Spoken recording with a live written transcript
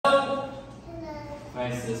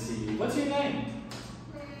Nice to see you. What's your name?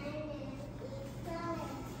 My name is Violet.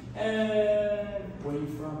 And where are you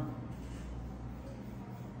from?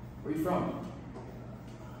 Where are you from?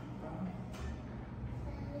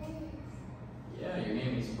 Yeah, your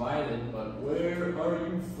name is Violet, but where are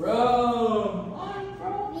you from? I'm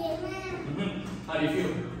from Vietnam. How do you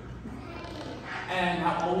feel? And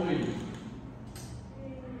how old are you?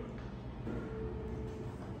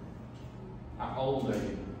 How old are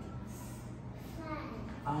you? 5.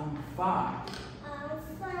 I'm 5. I'm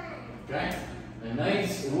 5. Okay? A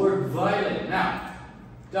nice word, violet. Now,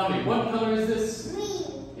 tell me, what color is this?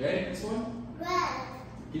 Green. Okay, this one? Red.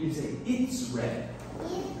 Can you say, it's red?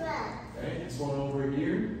 It's red. Okay, this one over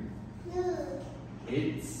here? Blue.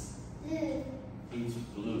 It's blue.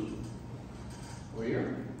 Over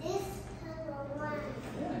here? This color white.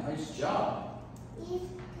 Yeah, nice job. This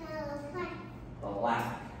color white. Black.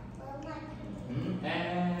 Black.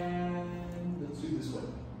 And let's do this one.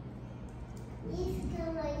 This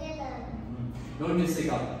color yellow. Don't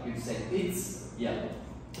mistake up. You say, it's yellow.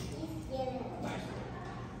 This yellow. Nice.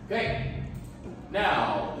 Okay.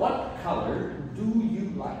 Now, what color do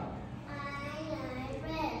you like? I like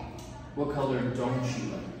red. What color don't you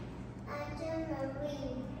like? I don't know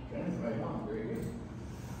green. Okay, right on. Very good.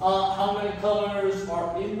 How many colors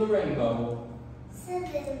are in the rainbow?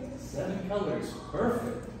 7. 7 colors.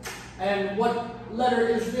 Perfect. And what letter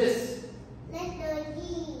is this? Letter G.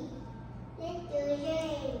 Letter J.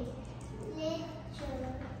 Letter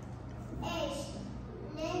H.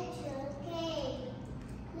 Letter K.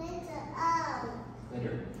 Letter O.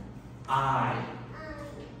 Letter I.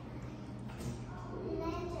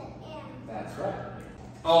 Letter M. That's right.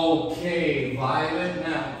 Okay, Violet.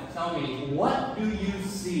 Now, tell me, what do you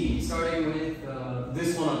see? Starting with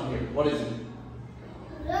this one up here. What is it?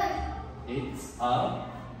 Look. It's a.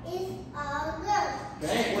 It's a look.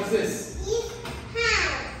 Okay, what's this? It's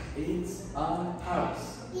house. It's a house.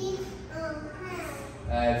 It's a house.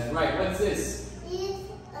 That's right. What's this? It's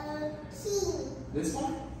a key. This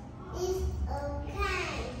one? It's a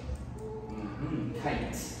kite.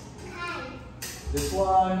 Kite. Kite. This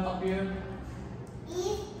one up here?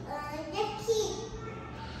 It's a jacket.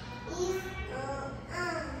 It's a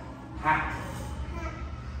Hat. hat.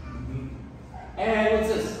 And what's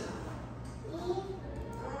this? It's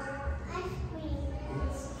ice cream.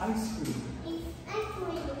 It's ice cream. It's ice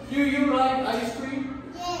cream. Do you like ice cream?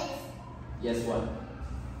 Yes. Yes, what?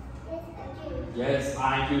 Yes, I do. Yes,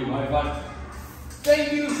 I do. My fun.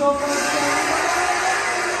 Thank you so much.